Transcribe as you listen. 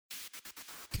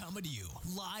Coming to you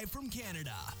live from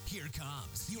Canada. Here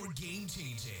comes your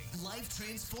game-changing,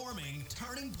 life-transforming,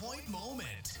 turning point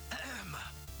moment.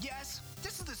 Yes,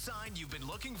 this is the sign you've been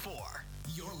looking for.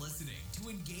 You're listening to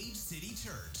Engage City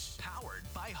Church. Powered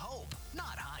by hope,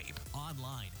 not hype.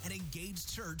 Online at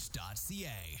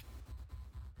engagechurch.ca.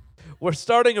 We're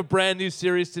starting a brand new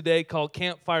series today called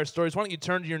Campfire Stories. Why don't you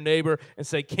turn to your neighbor and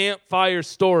say, Campfire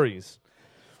Stories.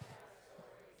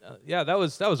 Yeah, that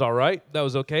was all right. That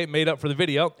was okay. It made up for the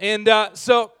video. And there's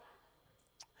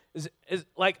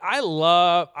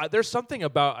something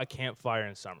about a campfire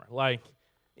in summer. Like,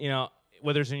 you know,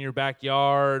 whether it's in your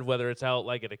backyard, whether it's out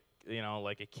like at a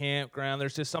campground,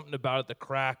 there's just something about it, the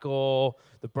crackle,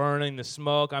 the burning, the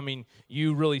smoke. I mean,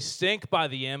 you really stink by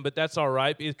the end, but that's all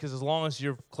right because as long as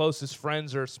your closest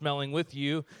friends are smelling with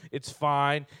you, it's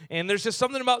fine. And there's just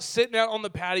something about sitting out on the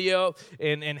patio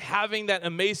and having that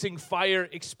amazing fire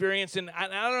experience. And I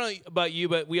don't know about you,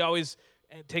 but we always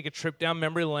take a trip down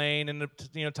memory lane and,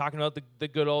 talking about the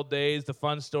good old days, the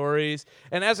fun stories.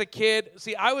 And as a kid,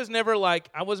 see, I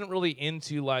wasn't really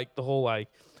into the whole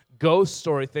ghost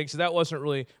story thing, so that wasn't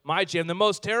really my jam. The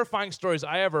most terrifying stories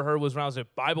I ever heard was when I was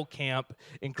at Bible camp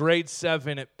in grade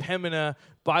 7 at Pembina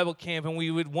Bible camp, and we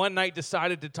would one night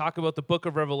decided to talk about the book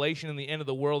of Revelation and the end of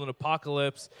the world and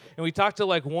apocalypse, and we talked till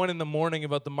 1 in the morning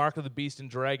about the mark of the beast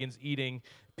and dragons eating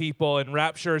people and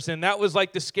raptures, and that was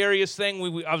the scariest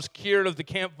thing. I was cured of the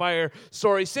campfire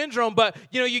story syndrome, but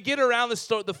you get around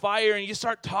the fire and you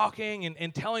start talking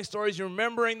and telling stories, you're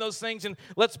remembering those things, and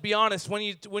let's be honest,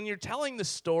 when you're telling the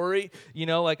story,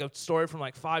 like a story from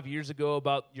 5 years ago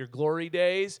about your glory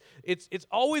days, it's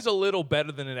always a little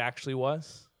better than it actually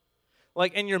was.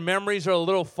 And your memories are a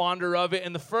little fonder of it,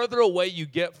 and the further away you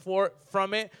get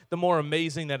from it, the more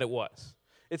amazing that it was.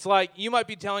 It's like you might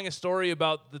be telling a story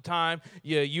about the time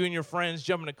you and your friends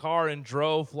jumped in a car and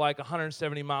drove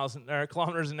 170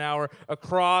 kilometers an hour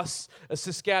across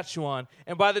Saskatchewan.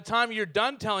 And by the time you're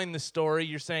done telling the story,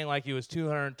 you're saying it was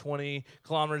 220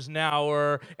 kilometers an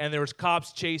hour and there was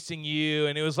cops chasing you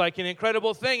and it was an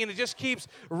incredible thing. And it just keeps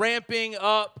ramping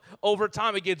up over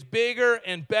time. It gets bigger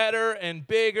and better and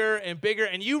bigger and bigger.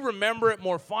 And you remember it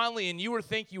more fondly and you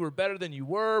think you were better than you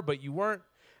were, but you weren't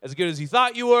as good as you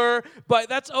thought you were, but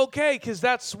that's okay because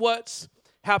that's what's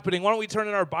happening. Why don't we turn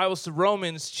in our Bibles to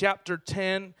Romans chapter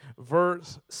 10,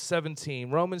 verse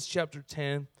 17. Romans chapter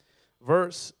 10,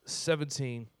 verse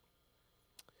 17.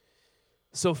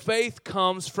 So faith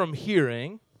comes from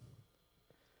hearing,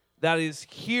 that is,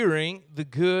 hearing the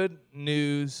good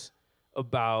news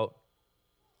about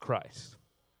Christ.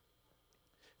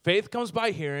 Faith comes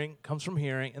by hearing, comes from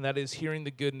hearing, and that is hearing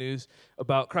the good news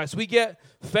about Christ. We get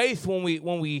faith when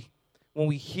we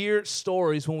hear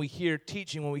stories, when we hear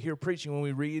teaching, when we hear preaching, when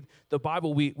we read the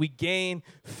Bible. We gain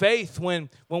faith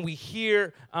when we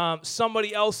hear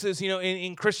somebody else's,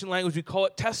 in Christian language, we call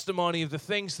it testimony of the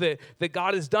things that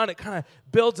God has done. It kind of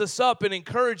builds us up and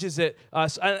encourages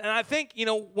us. And I think,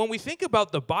 when we think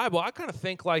about the Bible, I kind of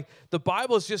think the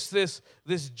Bible is just this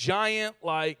giant,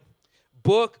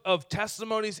 book of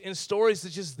testimonies and stories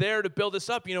that's just there to build us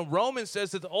up. Romans says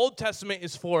that the Old Testament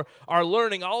is for our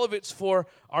learning. All of it's for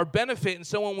our benefit. And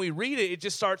so when we read it, it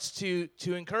just starts to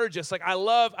encourage us.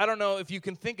 I don't know if you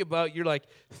can think about your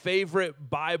favorite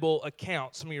Bible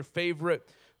accounts, some of your favorite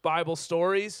Bible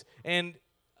stories. And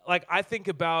I think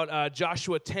about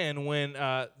Joshua 10 when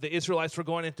the Israelites were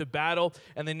going into battle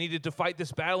and they needed to fight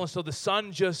this battle. And so the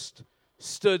sun just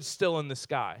stood still in the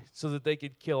sky so that they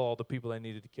could kill all the people they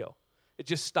needed to kill. It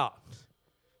just stopped.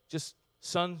 Just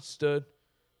sun stood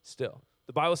still.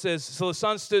 The Bible says, so the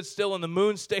sun stood still and the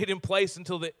moon stayed in place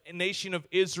until the nation of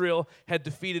Israel had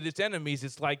defeated its enemies.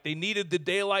 It's they needed the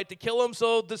daylight to kill them,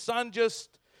 so the sun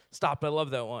just stopped. I love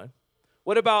that one.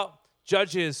 What about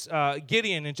Judges,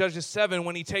 Gideon in Judges 7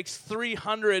 when he takes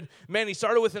 300 men? He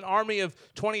started with an army of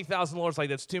 20,000. The Lord's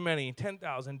that's too many.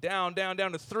 10,000, down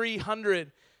to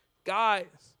 300 guys.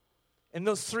 And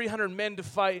those 300 men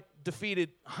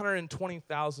defeated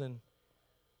 120,000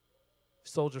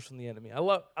 soldiers from the enemy. I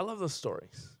love those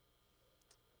stories.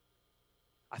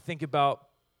 I think about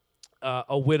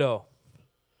a widow.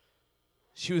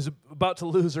 She was about to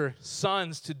lose her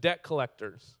sons to debt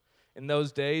collectors. In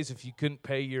those days, if you couldn't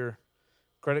pay your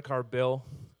credit card bill,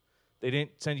 they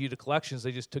didn't send you to collections,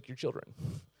 they just took your children.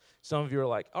 Some of you are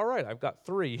like, all right, I've got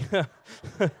 3.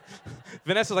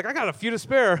 Vanessa's I got a few to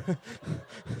spare.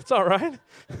 It's all right.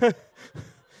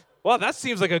 Well, that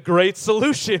seems like a great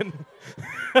solution.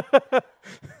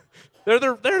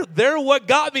 They're what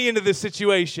got me into this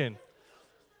situation.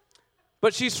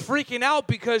 But she's freaking out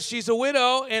because she's a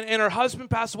widow and her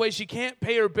husband passed away. She can't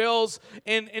pay her bills.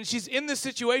 And she's in this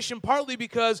situation partly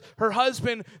because her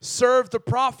husband served the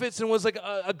prophets and was like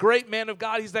a great man of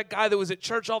God. He's that guy that was at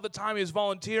church all the time. He was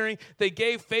volunteering. They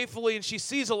gave faithfully. And she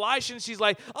sees Elisha and she's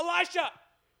like, Elisha,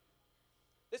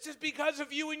 this is because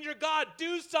of you and your God.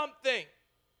 Do something.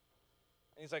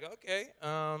 And he's like, okay,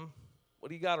 what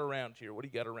do you got around here? What do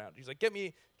you got around? He's like, give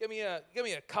me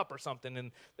a cup or something.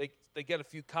 And they get a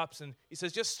few cups, and he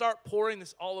says, just start pouring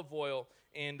this olive oil,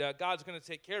 and God's going to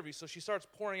take care of you. So she starts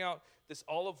pouring out this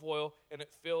olive oil, and it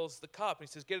fills the cup. And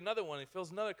he says, get another one. And he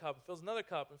fills another cup, and fills another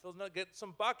cup, and fills another. Get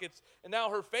some buckets. And now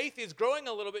her faith is growing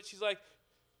a little bit. He's like,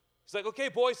 okay,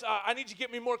 boys, I need you to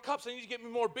get me more cups. I need you to get me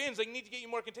more bins. I need to get you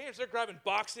more containers. They're grabbing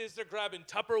boxes. They're grabbing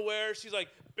Tupperware. She's like,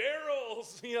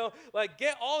 barrels, like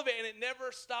get all of it. And it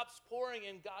never stops pouring.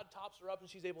 And God tops her up, and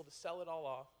she's able to sell it all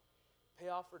off, pay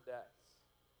off her debts,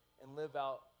 and live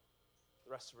out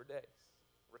the rest of her days.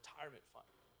 Retirement fund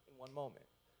in one moment.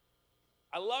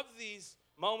 I love these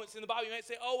moments in the Bible. You might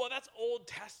say, oh, well, that's Old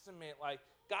Testament. Like,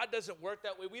 God doesn't work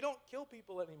that way. We don't kill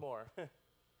people anymore.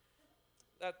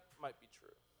 That might be true.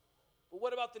 But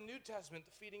what about the New Testament,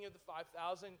 the feeding of the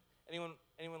 5,000?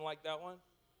 Anyone like that one?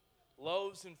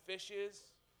 Loaves and fishes.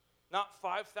 Not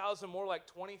 5,000, more like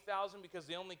 20,000 because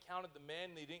they only counted the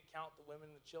men. They didn't count the women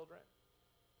and the children.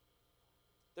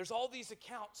 There's all these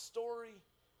accounts, story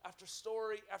after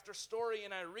story after story,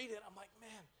 and I read it. I'm like,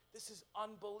 man, this is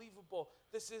unbelievable.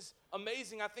 This is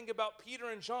amazing. I think about Peter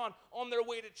and John on their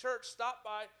way to church, stopped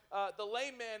by the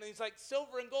lame man, and he's like,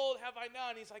 silver and gold have I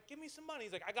none. He's like, give me some money.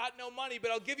 He's like, I got no money,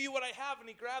 but I'll give you what I have. And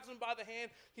he grabs him by the hand.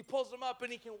 He pulls him up,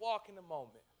 and he can walk in a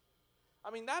moment.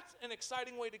 I mean, that's an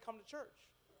exciting way to come to church.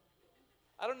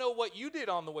 I don't know what you did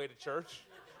on the way to church.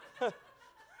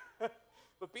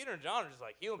 But Peter and John are just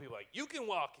like healing people. Like, you can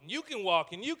walk, and you can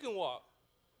walk, and you can walk.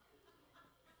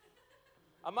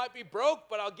 I might be broke,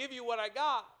 but I'll give you what I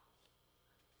got.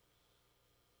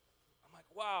 I'm like,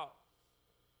 wow.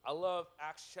 I love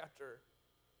Acts chapter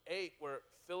 8 where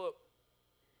Philip,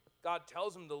 God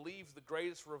tells him to leave the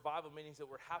greatest revival meetings that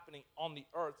were happening on the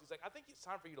earth. He's like, I think it's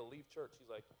time for you to leave church.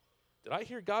 He's like, did I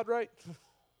hear God right?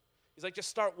 He's like, just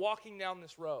start walking down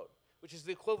this road, which is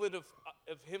the equivalent of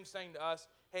him saying to us,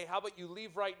 hey, how about you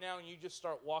leave right now and you just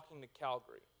start walking to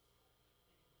Calgary?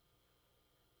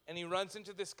 And he runs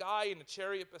into this guy in a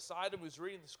chariot beside him who's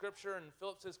reading the scripture, and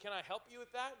Philip says, can I help you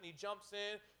with that? And he jumps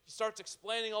in. He starts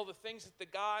explaining all the things that the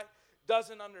guy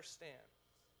doesn't understand.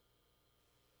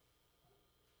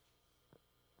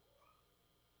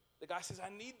 The guy says,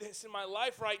 I need this in my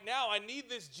life right now. I need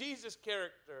this Jesus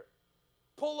character.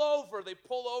 Pull over. They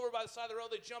pull over by the side of the road.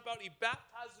 They jump out. He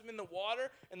baptizes them in the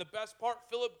water. And the best part,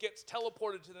 Philip gets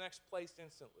teleported to the next place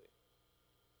instantly.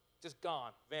 Just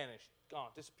gone, vanished, gone,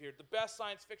 disappeared. The best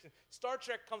science fiction. Star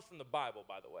Trek comes from the Bible,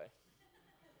 by the way.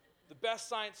 The best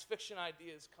science fiction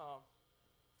ideas come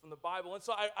from the Bible. And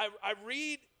so I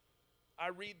read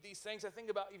these things. I think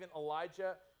about even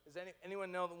Elijah. Does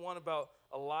anyone know the one about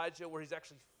Elijah where he's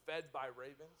actually fed by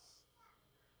ravens?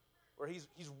 Where he's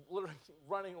literally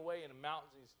running away in the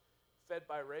mountains. He's fed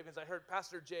by ravens. I heard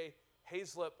Pastor Jay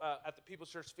Hazlip at the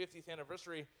People's Church 50th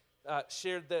anniversary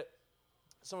shared that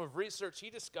some of research he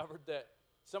discovered that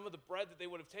some of the bread that they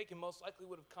would have taken most likely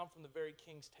would have come from the very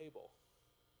king's table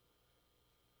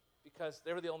because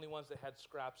they were the only ones that had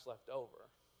scraps left over.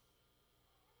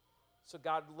 So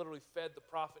God literally fed the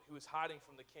prophet who was hiding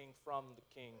from the king from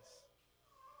the king's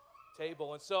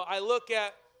table. And so I look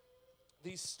at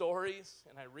these stories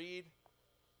and I read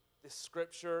this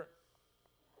scripture.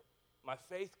 My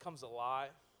faith comes alive.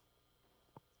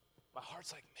 My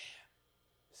heart's like, man,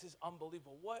 this is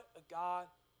unbelievable. What a God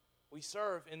we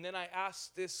serve. And then I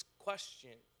ask this question.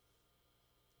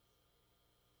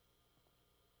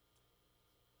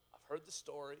 I've heard the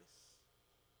stories.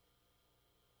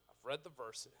 I've read the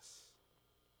verses.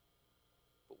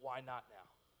 But why not now?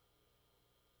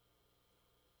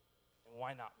 And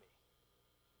why not me?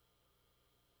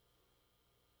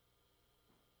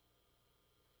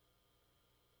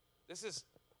 This is,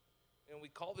 we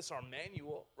call this our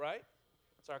manual, right?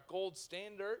 It's our gold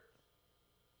standard.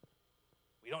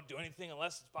 We don't do anything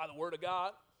unless it's by the word of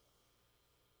God.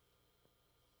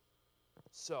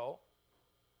 So,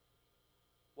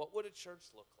 what would a church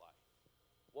look like?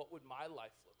 What would my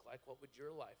life look like? What would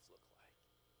your life look like?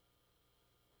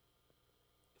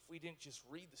 If we didn't just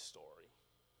read the story,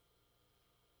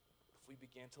 if we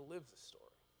began to live the story.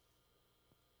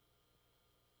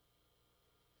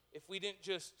 If we didn't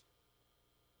just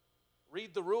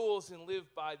read the rules and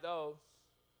live by those,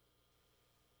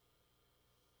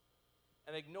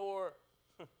 and ignore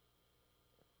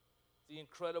the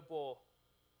incredible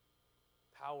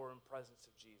power and presence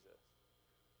of Jesus.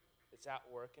 It's at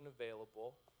work and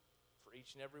available for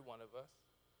each and every one of us,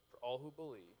 for all who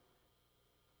believe.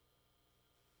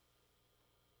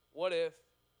 What if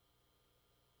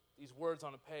these words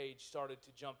on a page started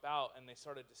to jump out and they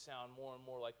started to sound more and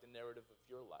more like the narrative of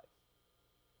your life,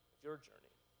 of your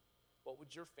journey? What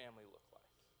would your family look like?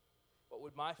 What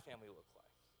would my family look like?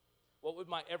 What would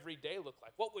my everyday look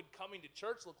like? What would coming to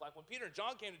church look like? When Peter and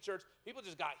John came to church, people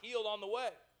just got healed on the way.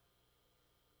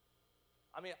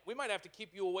 I mean, we might have to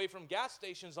keep you away from gas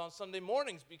stations on Sunday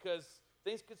mornings because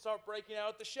things could start breaking out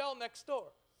at the Shell next door.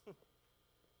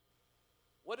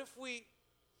 What if we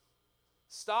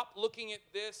stopped looking at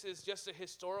this as just a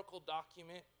historical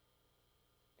document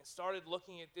and started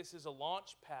looking at this as a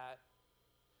launch pad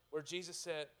where Jesus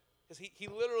said, because he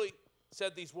literally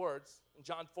said these words in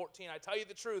John 14, I tell you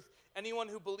the truth, anyone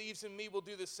who believes in me will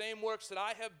do the same works that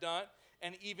I have done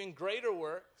and even greater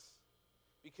works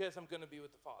because I'm going to be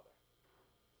with the Father.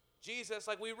 Jesus,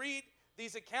 like we read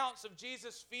these accounts of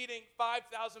Jesus feeding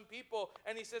 5,000 people,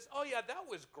 and he says, oh yeah, that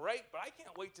was great, but I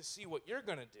can't wait to see what you're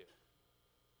going to do.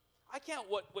 I can't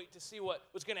wait to see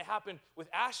what's going to happen with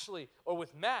Ashley or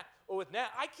with Matt or with Nat.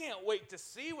 I can't wait to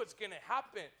see what's going to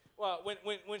happen. Well,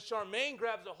 when Charmaine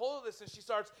grabs a hold of this and she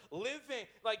starts living,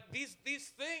 like these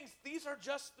things, these are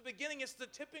just the beginning. It's the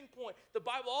tipping point. The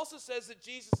Bible also says that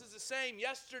Jesus is the same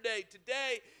yesterday,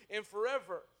 today, and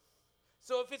forever.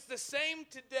 So if it's the same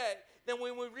today, then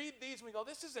when we read these, we go,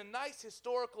 this is a nice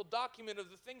historical document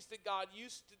of the things that God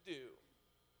used to do.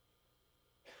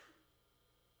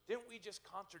 Didn't we just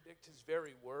contradict his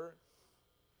very word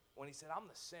when he said, I'm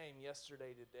the same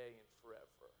yesterday, today, and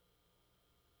forever?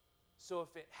 So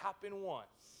if it happened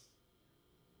once,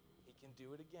 he can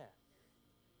do it again.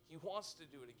 He wants to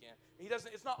do it again.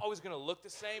 It's not always going to look the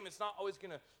same. It's not always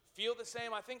going to feel the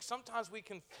same. I think sometimes we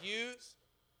confuse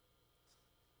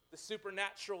the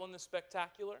supernatural and the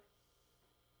spectacular.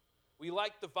 We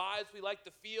like the vibes. We like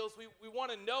the feels. We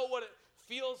want to know what it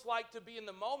feels like to be in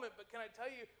the moment. But can I tell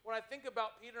you, when I think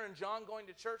about Peter and John going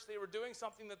to church, they were doing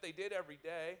something that they did every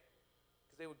day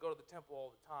because they would go to the temple all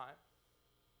the time.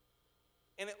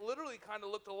 And it literally kind of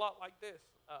looked a lot like this.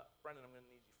 Brendan, I'm going to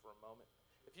need you for a moment.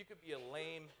 If you could be a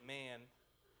lame man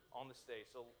on the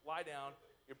stage. So lie down.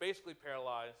 You're basically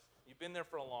paralyzed. You've been there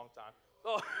for a long time.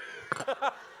 Oh.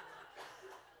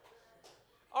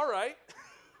 All right.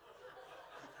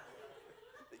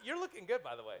 You're looking good,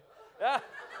 by the way. Yeah.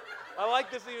 I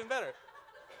like this even better.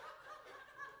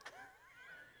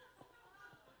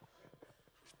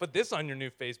 Put this on your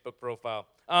new Facebook profile.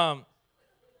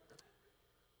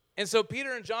 And so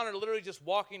Peter and John are literally just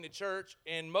walking to church,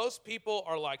 and most people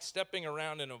are like stepping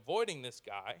around and avoiding this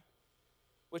guy,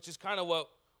 which is kind of what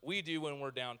we do when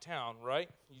we're downtown, right?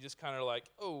 You just kind of like,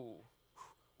 oh,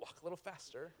 walk a little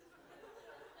faster.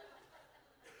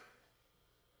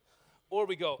 Or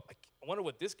we go, I wonder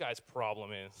what this guy's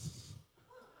problem is.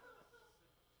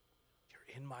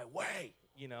 You're in my way,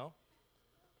 you know?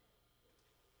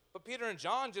 But Peter and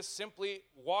John just simply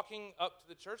walking up to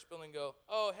the church building go,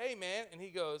 oh, hey, man. And he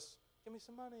goes, give me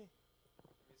some money.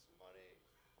 Give me some money.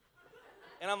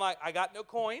 And I'm like, I got no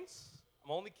coins.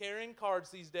 I'm only carrying cards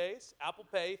these days. Apple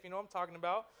Pay, if you know what I'm talking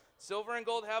about. Silver and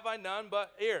gold have I none,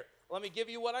 but here, let me give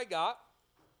you what I got.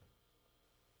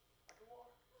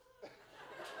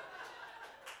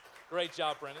 Great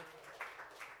job, Brendan.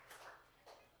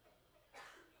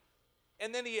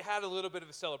 And then he had a little bit of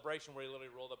a celebration where he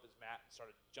literally rolled up his mat and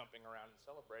started jumping around and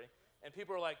celebrating. And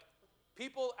people were like,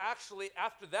 people actually,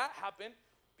 after that happened,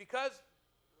 because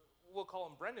we'll call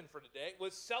him Brendan for today,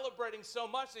 was celebrating so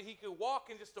much that he could walk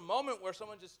in just a moment where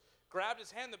someone just grabbed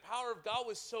his hand. The power of God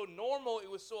was so normal.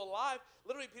 It was so alive.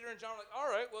 Literally, Peter and John were like, all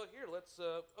right, well, here, let's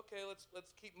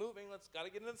keep moving. Let's got to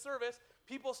get into the service.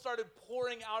 People started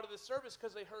pouring out of the service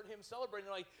because they heard him celebrating.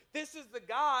 They're like, this is the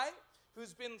guy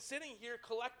who's been sitting here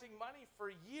collecting money for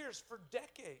years, for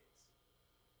decades.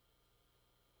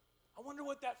 I wonder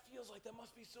what that feels like. That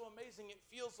must be so amazing. It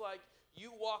feels like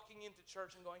you walking into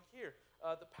church and going, here,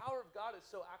 the power of God is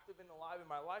so active and alive in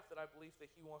my life that I believe that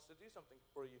he wants to do something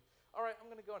for you. All right, I'm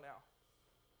going to go now.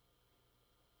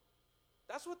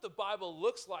 That's what the Bible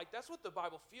looks like. That's what the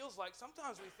Bible feels like.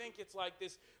 Sometimes we think it's like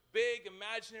this big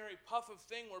imaginary puff of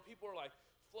thing where people are like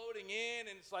floating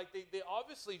in, and it's like they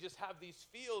obviously just have these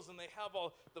feels and they have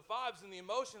all the vibes and the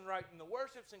emotion, right, and the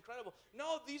worship's incredible.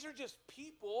 No, these are just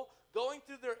people going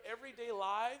through their everyday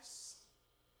lives,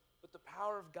 but the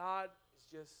power of God is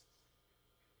just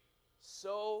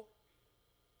so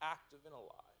active and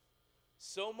alive,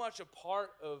 so much a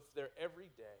part of their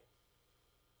everyday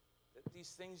that these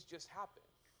things just happen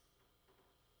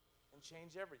and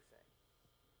change everything.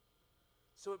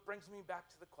 So it brings me back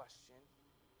to the question,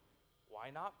 Why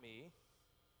not me?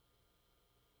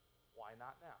 Why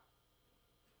not now?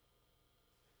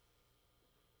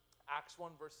 Acts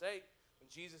 1 verse 8, when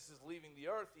Jesus is leaving the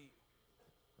earth, he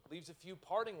leaves a few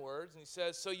parting words, and he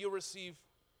says, so you'll receive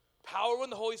power when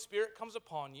the Holy Spirit comes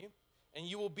upon you, and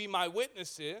you will be my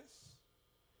witnesses,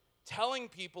 telling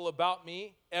people about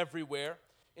me everywhere,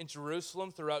 in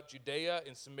Jerusalem, throughout Judea,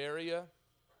 in Samaria,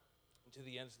 and to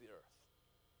the ends of the earth.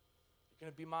 You're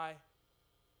going to be my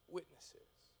witnesses.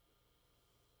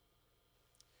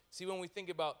 See, when we think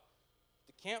about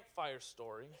the campfire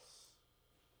stories,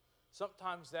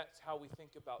 sometimes that's how we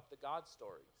think about the God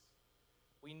stories.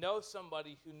 We know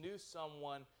somebody who knew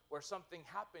someone where something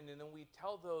happened, and then we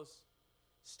tell those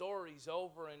stories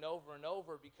over and over and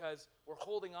over because we're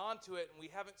holding on to it and we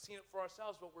haven't seen it for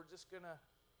ourselves, but we're just going to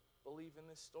believe in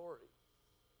this story.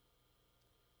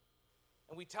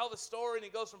 And we tell the story, and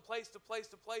it goes from place to place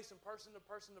to place and person to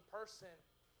person to person.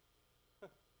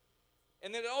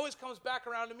 And then it always comes back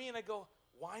around to me, and I go,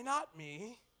 why not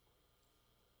me?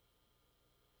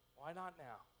 Why not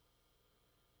now?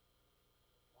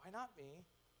 Why not me?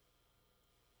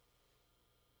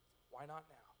 Why not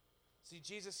now? See,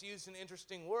 Jesus used an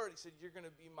interesting word. He said, you're going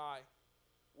to be my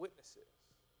witnesses.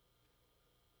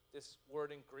 This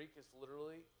word in Greek is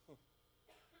literally,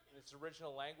 in its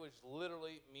original language,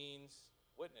 literally means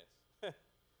witness.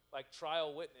 Like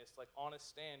trial witness, like on a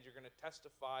stand, you're going to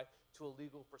testify to a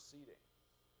legal proceeding.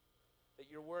 That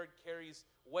your word carries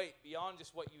weight beyond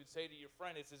just what you would say to your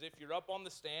friend. It's as if you're up on the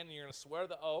stand and you're going to swear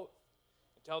the oath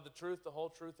and tell the truth, the whole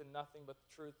truth, and nothing but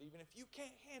the truth, even if you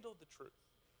can't handle the truth.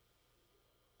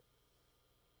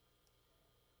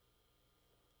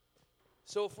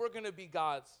 So if we're going to be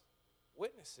God's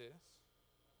witnesses,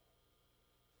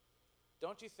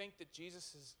 don't you think that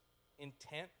Jesus'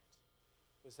 intent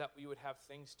was that we would have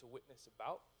things to witness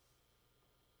about?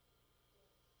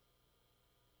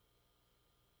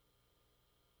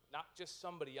 Not just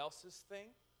somebody else's thing,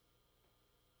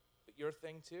 but your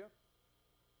thing too.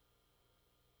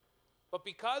 But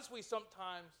because we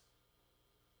sometimes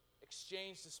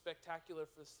exchange the spectacular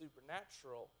for the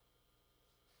supernatural,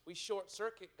 we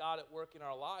short-circuit God at work in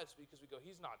our lives because we go,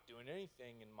 he's not doing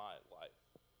anything in my life.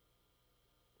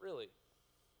 Really?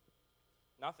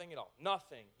 Nothing at all.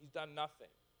 Nothing. He's done nothing.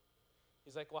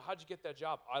 He's like, well, how'd you get that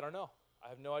job? I don't know. I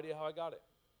have no idea how I got it.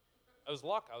 It was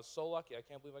luck. I was so lucky. I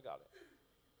can't believe I got it.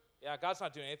 Yeah, God's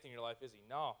not doing anything in your life, is he?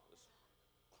 No.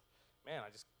 Man,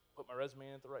 I just put my resume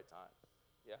in at the right time.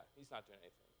 Yeah, he's not doing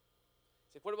anything.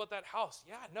 He's like, what about that house?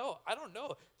 Yeah, no, I don't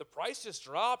know. The price just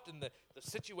dropped and the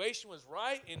situation was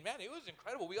right. And man, it was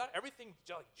incredible. We got everything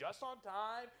just on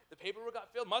time. The paperwork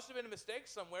got filled. Must have been a mistake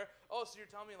somewhere. Oh, so you're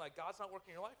telling me like God's not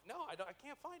working in your life? No, I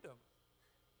can't find him.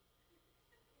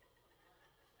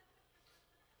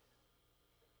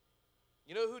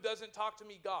 You know who doesn't talk to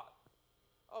me? God.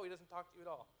 Oh, he doesn't talk to you at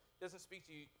all. He doesn't speak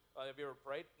to you. Have you ever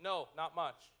prayed? No, not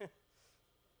much.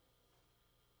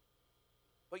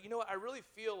 But you know what? I really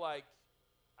feel like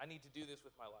I need to do this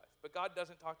with my life. But God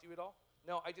doesn't talk to you at all?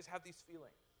 No, I just have these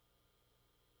feelings.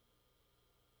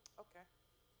 Okay.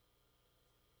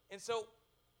 And so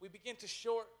we begin to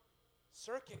short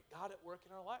circuit God at work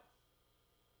in our life.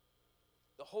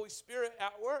 The Holy Spirit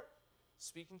at work,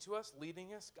 speaking to us,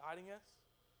 leading us, guiding us,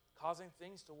 causing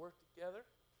things to work together,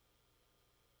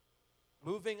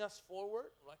 moving us forward.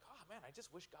 We're like, oh man, I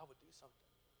just wish God would do something.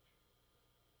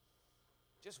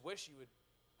 Just wish he would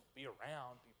be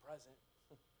around, be present.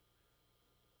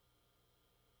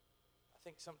 I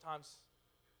think sometimes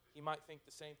he might think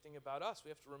the same thing about us. We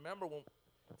have to remember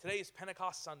today is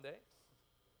Pentecost Sunday.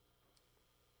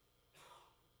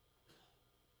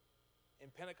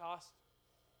 And Pentecost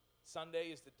Sunday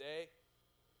is the day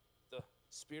the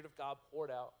Spirit of God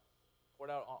poured out on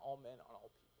all men, on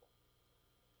all people.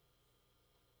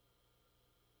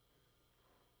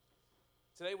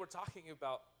 Today we're talking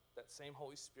about that same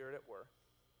Holy Spirit at work.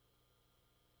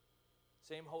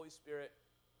 Same Holy Spirit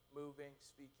moving,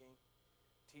 speaking,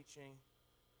 teaching.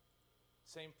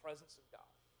 Same presence of God.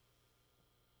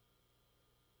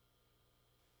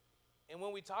 And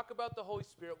when we talk about the Holy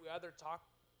Spirit, we either talk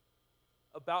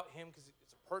about him because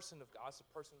it's a person of God, it's a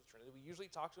person of the Trinity. We usually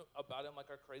talk about him like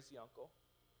our crazy uncle.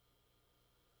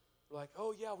 We're like,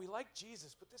 oh yeah, we like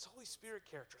Jesus, but this Holy Spirit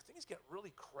character, things get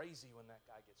really crazy when that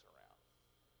guy gets around.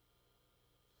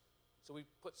 So we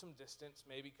put some distance,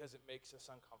 maybe because it makes us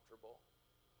uncomfortable.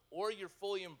 Or you're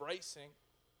fully embracing.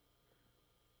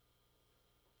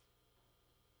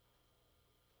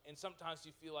 And sometimes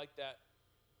you feel like that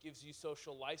gives you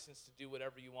social license to do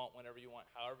whatever you want, whenever you want,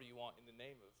 however you want in the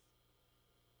name of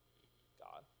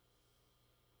God.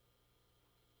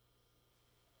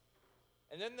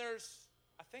 And then there's,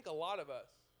 I think, a lot of us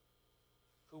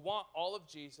who want all of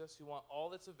Jesus, who want all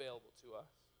that's available to us,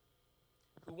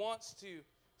 who wants to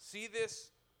see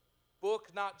this book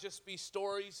not just be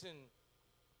stories and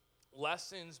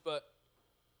lessons, but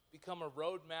become a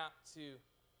roadmap to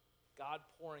God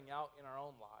pouring out in our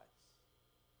own lives.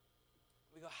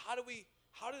 We go,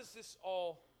 how does this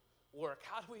all work?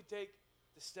 How do we take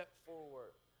the step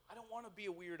forward? I don't want to be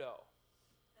a weirdo.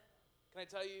 Can I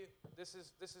tell you, this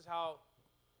is how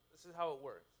it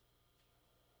works.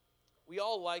 We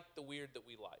all like the weird that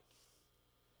we like.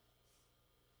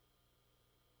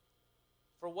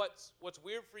 For what's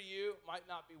weird for you might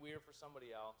not be weird for somebody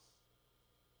else.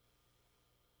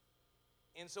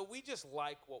 And so we just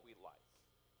like what we like.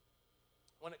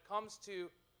 When it comes to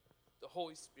the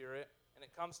Holy Spirit, and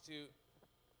it comes to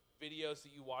videos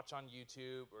that you watch on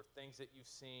YouTube or things that you've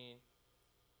seen,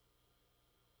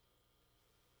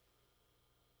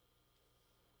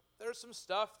 there's some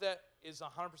stuff that is 100%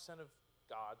 of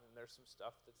God, and there's some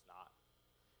stuff that's not.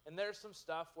 And there's some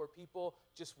stuff where people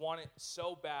just want it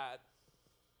so bad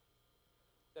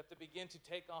that they begin to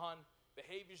take on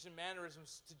behaviors and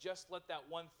mannerisms to just let that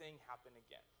one thing happen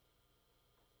again.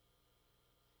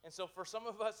 And so for some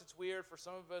of us, it's weird. For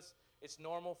some of us, it's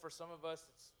normal. For some of us,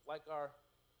 it's like our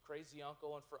crazy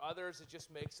uncle. And for others, it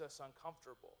just makes us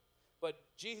uncomfortable. But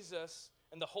Jesus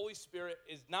and the Holy Spirit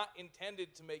is not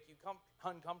intended to make you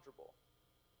uncomfortable.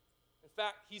 In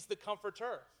fact, he's the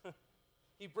comforter.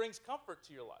 He brings comfort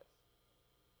to your life.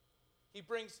 He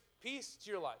brings peace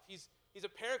to your life. He's a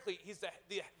paraclete. He's the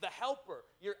helper,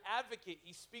 your advocate.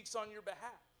 He speaks on your behalf.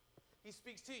 He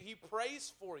speaks to you. He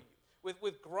prays for you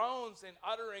with groans and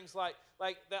utterings like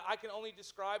that I can only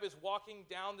describe as walking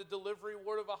down the delivery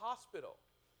ward of a hospital.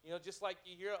 You know, just like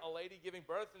you hear a lady giving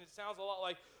birth, and it sounds a lot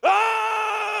like,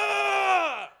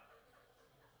 ah!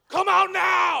 Come out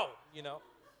now! You know.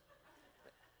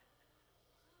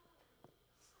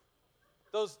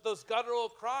 Those guttural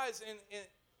cries,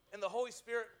 and the Holy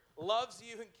Spirit loves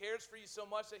you and cares for you so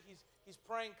much that he's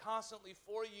praying constantly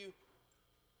for you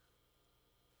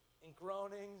in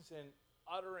groanings and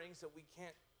utterings that we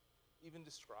can't even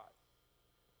describe.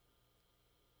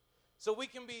 So we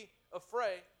can be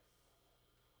afraid,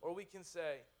 or we can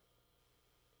say,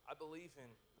 I believe in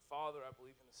the Father, I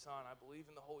believe in the Son, I believe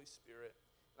in the Holy Spirit,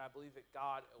 and I believe that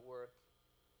God at work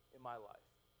in my life.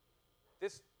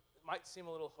 This might seem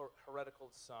a little heretical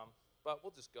to some, but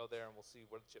we'll just go there and we'll see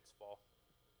where the chips fall.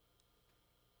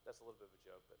 That's a little bit of a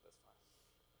joke, but that's fine.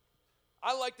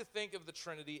 I like to think of the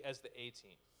Trinity as the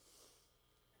A-team.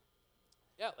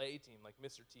 Yeah, the A-team, like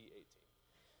Mr. T A-team.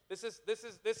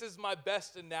 This is my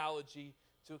best analogy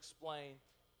to explain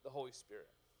the Holy Spirit.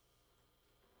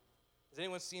 Has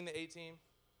anyone seen the A-team?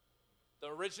 The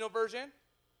original version?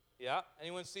 Yeah.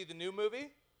 Anyone see the new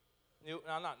movie? No,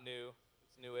 not new.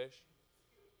 It's newish.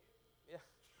 Yeah.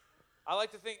 I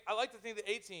like to think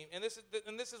the A-team, and this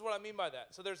is what I mean by that.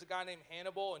 So there's a guy named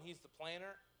Hannibal, and he's the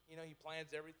planner. You know, he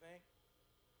plans everything.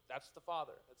 That's the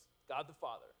Father. That's God the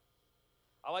Father.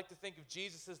 I like to think of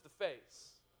Jesus as the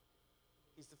face.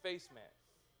 He's the face man.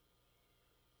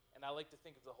 And I like to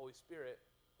think of the Holy Spirit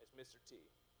as Mr. T.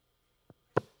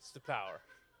 It's the power.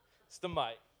 It's the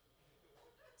might.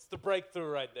 It's the breakthrough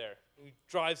right there. He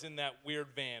drives in that weird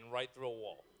van right through a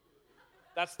wall.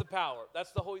 That's the power.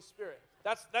 That's the Holy Spirit.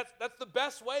 That's the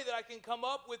best way that I can come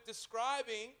up with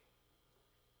describing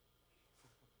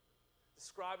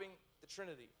the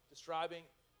Trinity, describing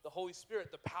the Holy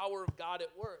Spirit, the power of God at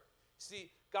work.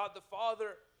 See, God the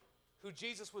Father, who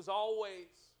Jesus was always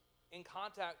in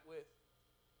contact with,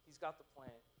 he's got the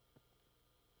plan.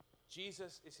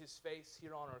 Jesus is his face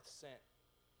here on earth sent.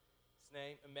 His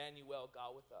name, Emmanuel,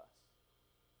 God with us.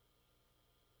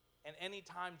 And any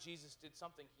time Jesus did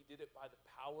something, he did it by the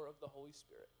power of the Holy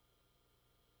Spirit.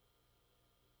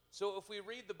 So if we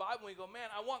read the Bible and we go, man,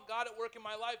 I want God at work in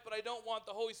my life, but I don't want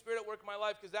the Holy Spirit at work in my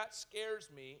life because that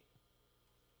scares me,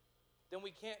 then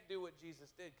we can't do what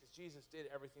Jesus did, because Jesus did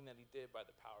everything that he did by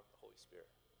the power of the Holy Spirit.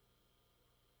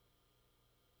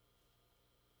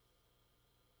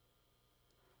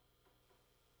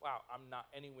 Wow, I'm not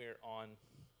anywhere on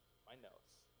my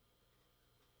notes.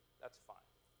 That's fine.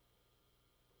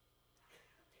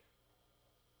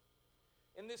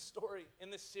 In this story, in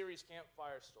this series,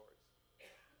 Campfire Stories,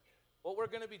 what we're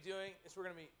going to be doing is we're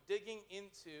going to be digging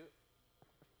into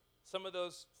some of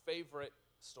those favorite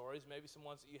stories, maybe some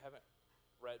ones that you haven't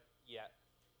read yet.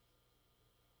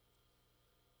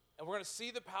 And we're going to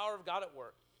see the power of God at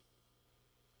work.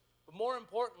 But more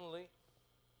importantly,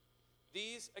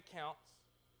 these accounts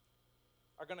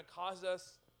are going to cause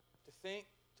us to think,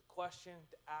 to question,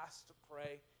 to ask, to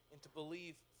pray, and to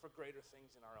believe for greater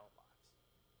things in our own lives.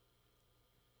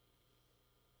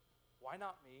 Why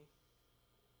not me?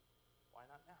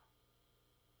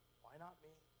 Why not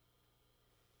me?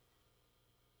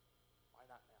 Why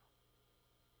not now?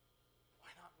 Why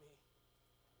not me?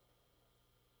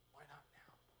 Why not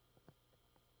now?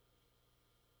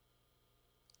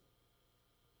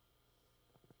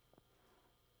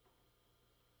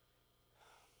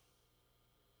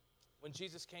 When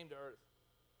Jesus came to earth,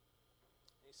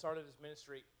 he started his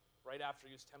ministry right after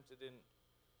he was tempted in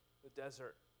the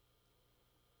desert.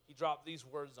 He dropped these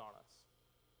words on us.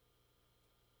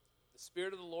 The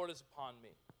Spirit of the Lord is upon me,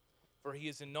 for he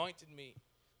has anointed me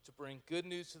to bring good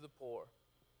news to the poor.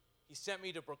 He sent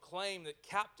me to proclaim that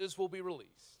captives will be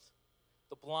released,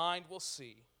 the blind will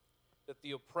see, that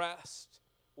the oppressed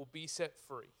will be set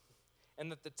free,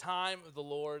 and that the time of the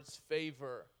Lord's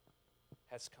favor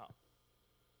has come.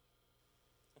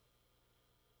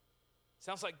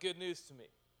 Sounds like good news to me.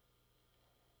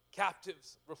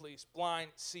 Captives released, blind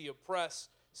see,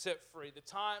 oppressed set free. The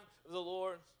time of the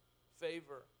Lord's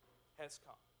favor has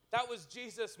come. That was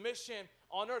Jesus' mission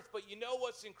on earth. But you know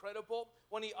what's incredible?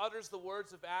 When he utters the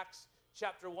words of Acts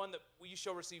chapter 1, that you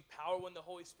shall receive power when the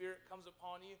Holy Spirit comes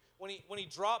upon you. When he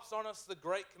drops on us the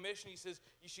Great Commission, he says,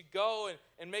 you should go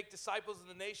and make disciples of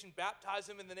the nation, baptize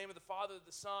them in the name of the Father,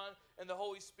 the Son, and the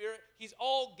Holy Spirit. He's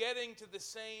all getting to the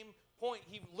same point.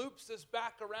 He loops us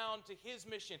back around to his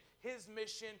mission. His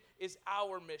mission is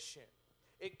our mission.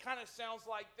 It kind of sounds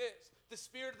like this. The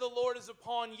Spirit of the Lord is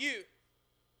upon you,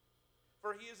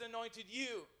 for he has anointed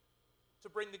you to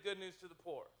bring the good news to the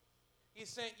poor. He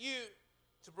sent you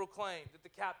to proclaim that the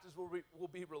captives will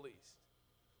be released,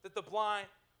 that the blind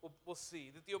will see,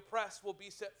 that the oppressed will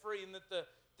be set free, and that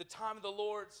the time of the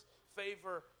Lord's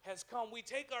favor has come. We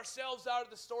take ourselves out of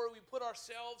the story. We put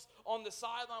ourselves on the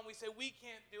sideline. We say, we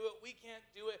can't do it. We can't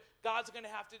do it. God's going to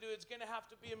have to do it. It's going to have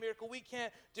to be a miracle. We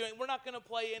can't do it. We're not going to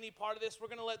play any part of this. We're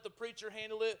going to let the preacher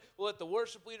handle it. We'll let the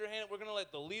worship leader handle it. We're going to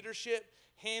let the leadership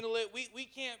handle it. We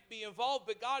can't be involved.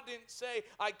 But God didn't say,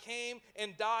 I came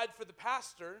and died for the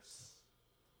pastors.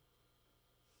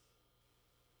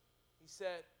 He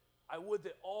said, I would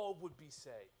that all would be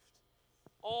saved.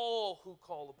 All who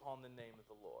call upon the name of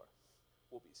the Lord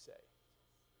will be saved.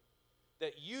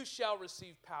 That you shall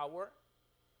receive power,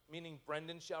 meaning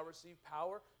Brendan shall receive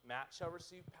power, Matt shall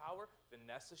receive power,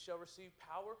 Vanessa shall receive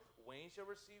power, Wayne shall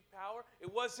receive power.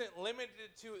 It wasn't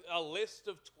limited to a list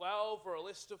of 12 or a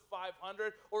list of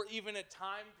 500 or even a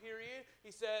time period.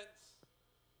 He says,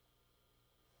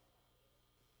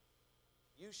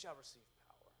 you shall receive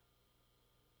power.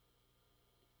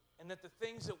 And that the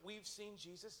things that we've seen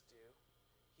Jesus do,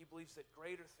 he believes that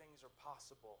greater things are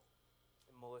possible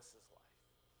in Melissa's life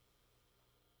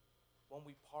when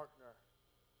we partner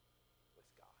with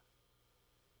God.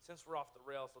 Since we're off the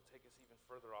rails, it'll take us even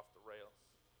further off the rails.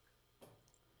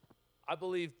 I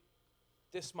believe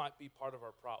this might be part of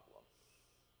our problem.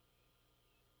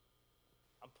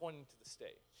 I'm pointing to the stage.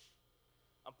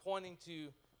 I'm pointing to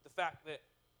the fact that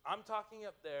I'm talking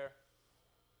up there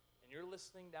and you're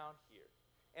listening down here.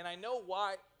 And I know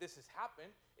why this has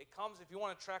happened. It comes, if you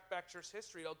want to track back church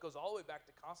history, it goes all the way back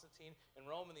to Constantine and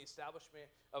Rome and the establishment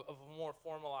of a more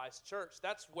formalized church.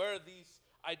 That's where these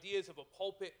ideas of a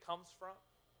pulpit comes from.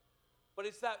 But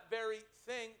it's that very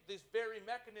thing, this very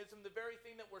mechanism, the very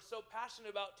thing that we're so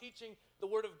passionate about teaching the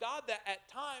Word of God that at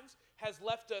times has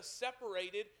left us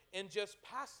separated and just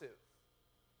passive.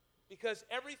 Because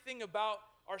everything about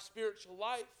our spiritual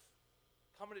life,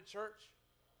 coming to church,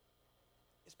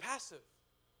 is passive.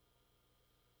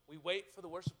 We wait for the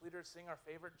worship leader to sing our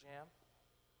favorite jam,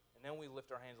 and then we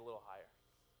lift our hands a little higher.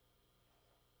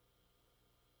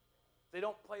 They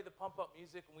don't play the pump-up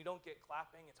music and we don't get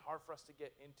clapping. It's hard for us to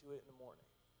get into it in the morning.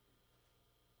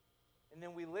 And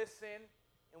then we listen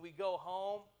and we go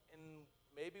home and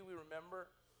maybe we remember.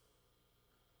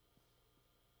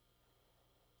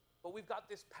 But we've got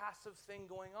this passive thing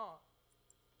going on.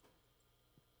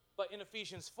 But in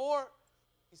Ephesians 4,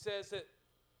 he says that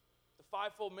the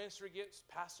fivefold ministry gifts,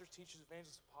 pastors, teachers,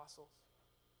 evangelists, apostles,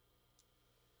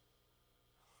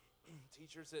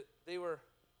 teachers, that they were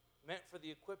meant for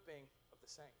the equipping of the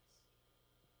saints.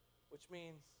 Which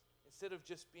means instead of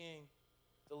just being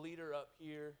the leader up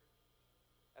here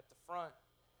at the front,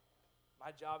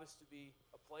 my job is to be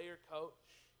a player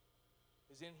coach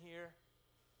who's in here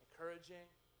encouraging,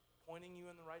 pointing you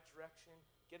in the right direction,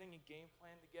 getting a game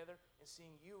plan together, and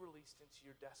seeing you released into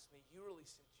your destiny, you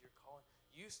released into your calling,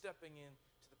 you stepping into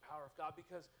the power of God.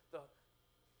 Because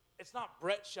it's not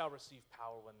Brett shall receive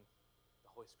power when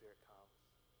the Holy Spirit comes.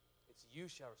 It's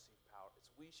you shall receive power. It's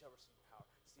we shall receive power.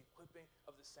 It's the equipping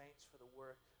of the saints for the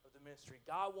work of the ministry.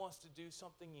 God wants to do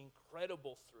something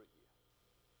incredible through you.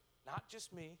 Not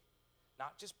just me,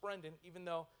 not just Brendan, even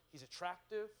though he's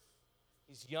attractive,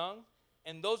 he's young,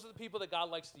 And those are the people that God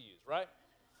likes to use, right?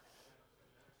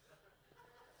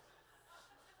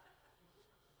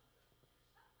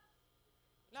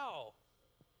 No.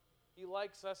 He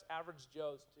likes us average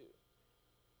Joes too.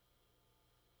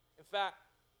 In fact,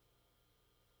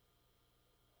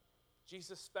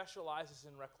 Jesus specializes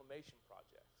in reclamation projects.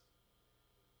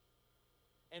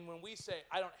 And when we say,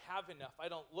 I don't have enough, I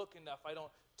don't look enough, I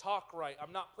don't talk right,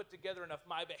 I'm not put together enough,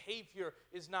 my behavior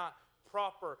is not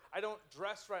proper, I don't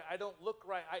dress right, I don't look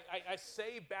right, I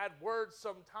say bad words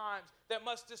sometimes that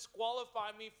must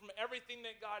disqualify me from everything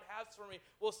that God has for me.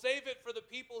 We'll save it for the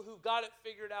people who got it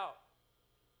figured out.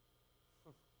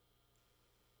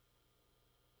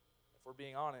 If we're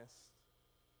being honest,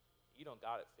 you don't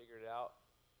got it figured out,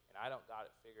 and I don't got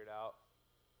it figured out.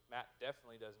 Matt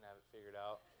definitely doesn't have it figured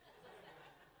out.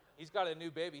 He's got a new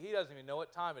baby. He doesn't even know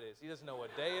what time it is. He doesn't know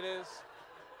what day it is.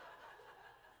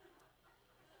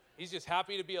 He's just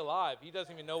happy to be alive. He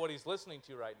doesn't even know what he's listening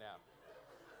to right now.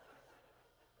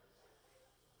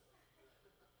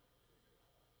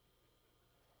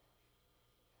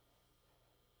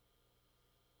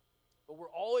 But we're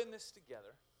all in this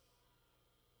together.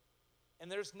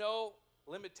 And there's no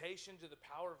limitation to the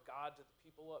power of God to the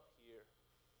people up here.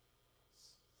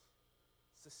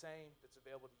 It's the same that's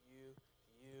available to you,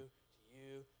 to you, to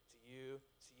you, to you,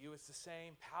 to you. It's the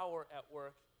same power at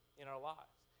work in our lives.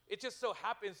 It just so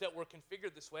happens that we're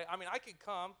configured this way. I mean, I can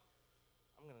come.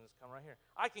 I'm going to just come right here.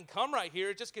 I can come right here.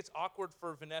 It just gets awkward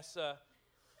for Vanessa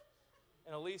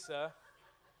and Elisa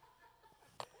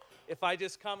if I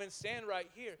just come and stand right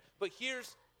here. But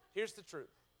here's the truth.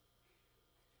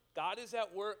 God is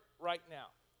at work right now.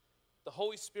 The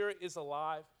Holy Spirit is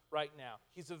alive right now.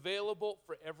 He's available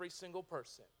for every single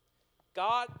person.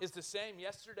 God is the same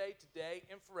yesterday, today,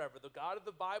 and forever. The God of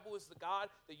the Bible is the God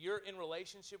that you're in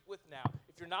relationship with now.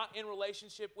 If you're not in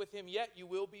relationship with him yet, you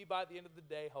will be by the end of the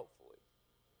day, hopefully.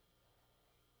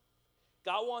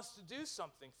 God wants to do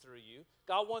something through you.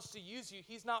 God wants to use you.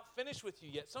 He's not finished with you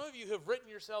yet. Some of you have written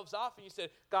yourselves off and you said,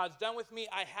 God's done with me.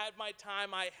 I had my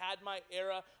time. I had my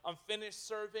era. I'm finished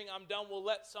serving. I'm done. We'll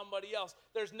let somebody else.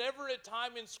 There's never a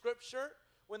time in Scripture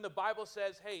when the Bible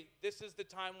says, hey, this is the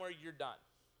time where you're done.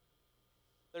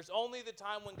 There's only the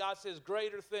time when God says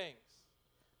greater things.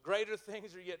 Greater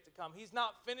things are yet to come. He's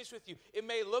not finished with you. It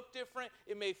may look different.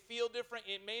 It may feel different.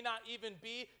 It may not even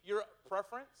be your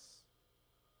preference.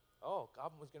 Oh,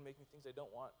 God was going to make me things I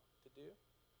don't want to do.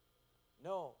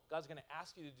 No, God's going to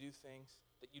ask you to do things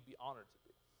that you'd be honored to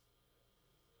do.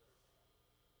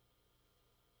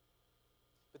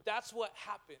 But that's what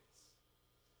happens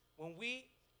when we,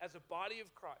 as a body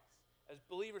of Christ, as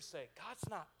believers say, God's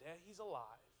not dead, he's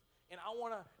alive. And I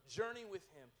want to journey with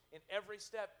him in every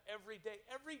step, every day.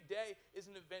 Every day is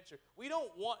an adventure. We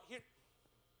don't want,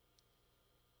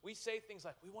 we say things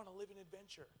like, we want to live an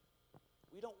adventure.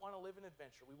 We don't want to live an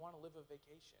adventure. We want to live a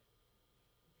vacation.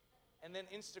 And then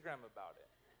Instagram about it.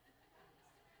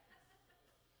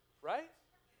 Right?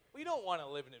 We don't want to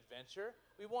live an adventure.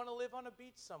 We want to live on a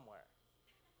beach somewhere.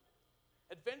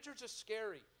 Adventures are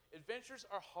scary. Adventures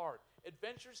are hard.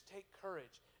 Adventures take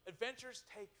courage. Adventures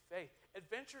take faith.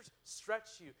 Adventures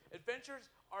stretch you. Adventures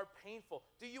are painful.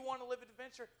 Do you want to live an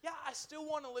adventure? Yeah, I still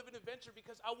want to live an adventure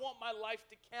because I want my life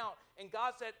to count. And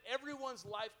God said everyone's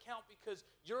life count because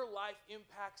your life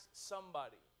impacts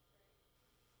somebody.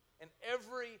 And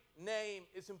every name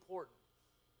is important.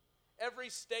 Every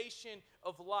station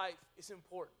of life is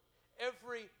important.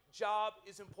 Every job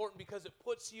is important because it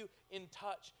puts you in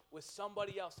touch with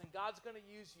somebody else. And God's going to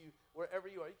use you wherever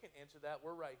you are. You can answer that.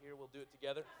 We're right here. We'll do it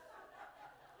together.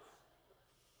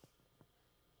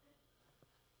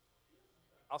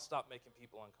 I'll stop making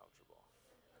people uncomfortable.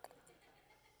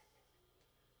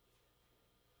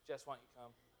 Jess, why don't you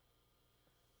come?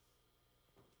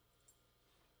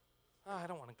 Oh, I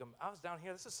don't want to come. I was down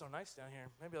here. This is so nice down here.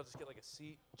 Maybe I'll just get like a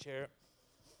seat, chair.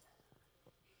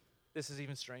 This is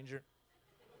even stranger.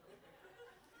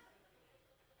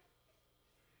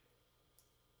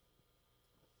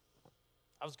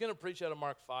 I was going to preach out of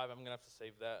Mark 5. I'm going to have to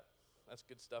save that. That's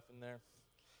good stuff in there.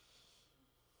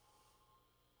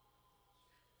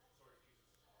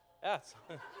 Yes.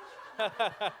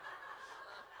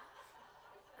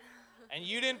 And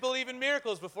you didn't believe in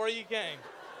miracles before you came.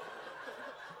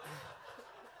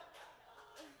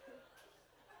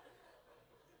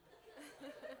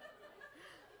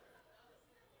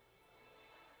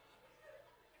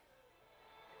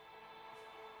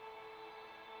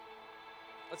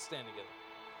 Let's stand together.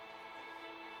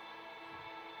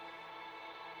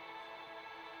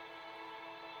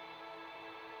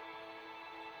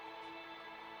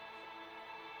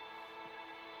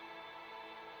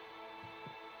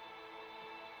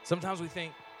 Sometimes we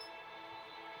think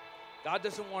God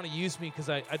doesn't want to use me because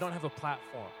I don't have a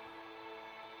platform.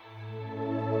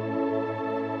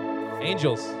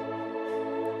 Angels.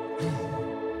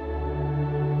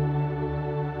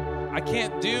 I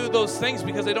can't do those things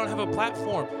because I don't have a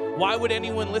platform. Why would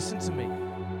anyone listen to me?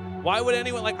 Why would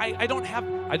anyone, like, I don't have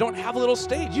a little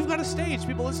stage. You've got a stage.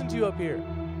 People listen to you up here.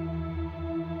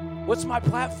 What's my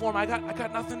platform? I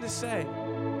got nothing to say.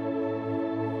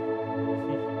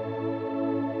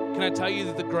 Can I tell you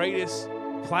that the greatest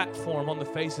platform on the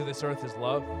face of this earth is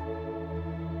love?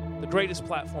 The greatest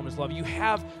platform is love. You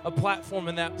have a platform,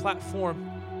 and that platform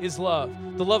is love.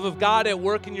 The love of God at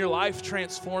work in your life,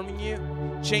 transforming you,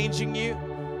 changing you,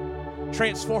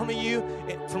 transforming you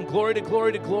from glory to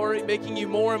glory to glory, making you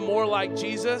more and more like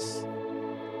Jesus.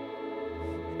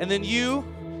 And then you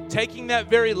taking that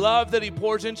very love that he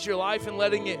pours into your life and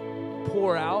letting it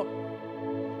pour out.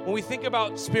 When we think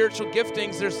about spiritual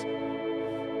giftings, there's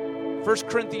 1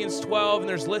 Corinthians 12, and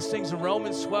there's listings in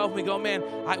Romans 12. We go, man,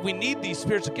 we need these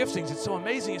spiritual giftings. It's so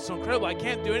amazing. It's so incredible. I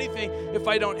can't do anything if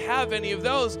I don't have any of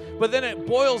those. But then it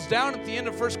boils down at the end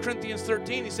of 1 Corinthians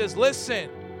 13. He says, listen,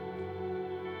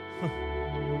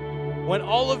 when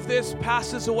all of this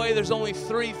passes away, there's only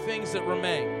 3 things that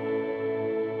remain.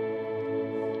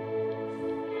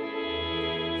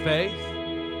 Faith,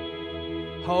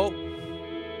 hope,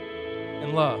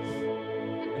 and love.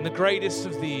 And the greatest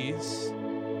of these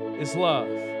is love.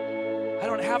 I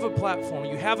don't have a platform.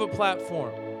 You have a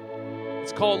platform.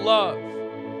 It's called love.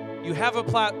 You have a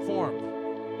platform.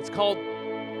 It's called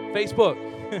Facebook.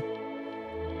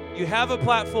 You have a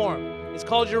platform. It's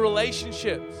called your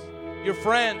relationships, your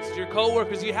friends, your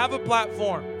coworkers. You have a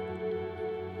platform.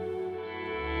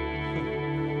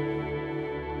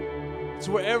 It's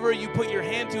wherever you put your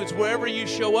hand to. It's wherever you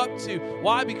show up to.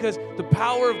 Why? Because the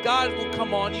power of God will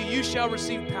come on you. You shall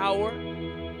receive power.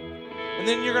 And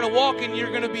then you're going to walk, and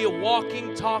you're going to be a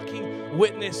walking, talking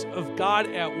witness of God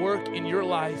at work in your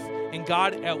life and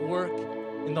God at work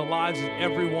in the lives of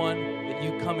everyone that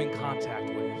you come in contact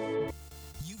with.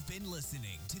 You've been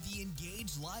listening to The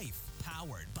Engaged Life,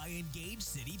 powered by Engaged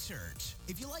City Church.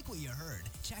 If you like what you heard,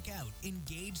 check out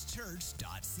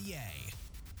engagedchurch.ca.